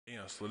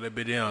Slow that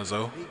bit down,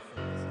 Zo.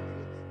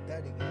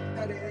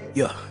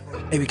 Yeah,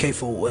 ABK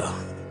full well.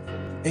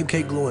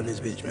 ABK glowing this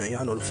bitch, man.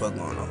 Y'all know the fuck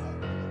going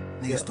on.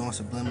 Niggas throwing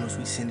subliminals,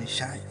 we sending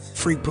shots.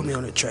 Freak put me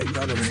on the track.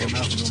 Y'all know the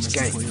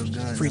fuck going on.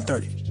 Gang. Free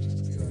 30.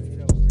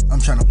 I'm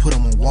tryna put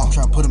him on walk,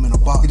 tryna put him in a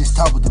box. Hit his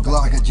top with the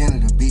Glock like a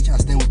janitor, bitch. I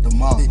stay with the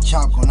mob. That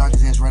chop gon' knock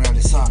his ass right out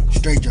his sock.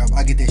 Straight drop,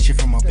 I get that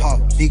shit from my pop.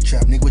 Big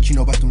trap, nigga, what you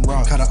know about them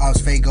rocks? Cut out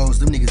fake goals,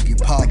 them niggas get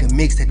popped. Like a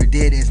mixtape, the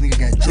dead ass nigga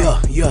got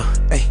dropped. Yeah,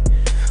 hey.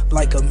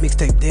 Like a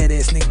mixtape, dead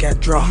ass nigga got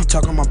dropped. You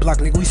talking on my block,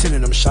 nigga, we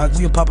sending them shots.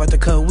 We'll pop out the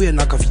cut, we'll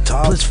knock off your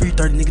top. Plus free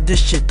 30, nigga, this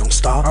shit don't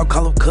stop. I'll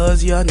call up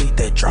cuz, yeah, I need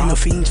that drop. Ain't no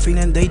fiends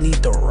feeling, they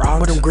need the rock.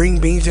 But them green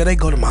beans, yeah, they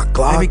go to my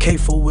Glock. ABK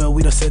full well,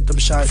 we done set them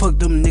shots. Fuck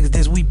them niggas,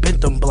 this we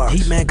bent them blocks.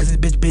 He mad cause his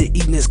bitch been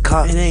eating his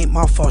cock. It ain't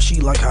my fault,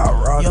 she like how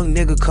I rock. Young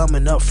nigga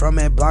coming up from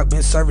that block,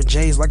 been serving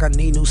J's like I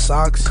need new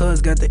socks.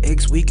 Cuz got the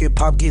X weekend,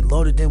 pop get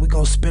loaded, then we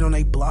gon' spin on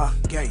they block.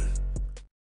 Gang.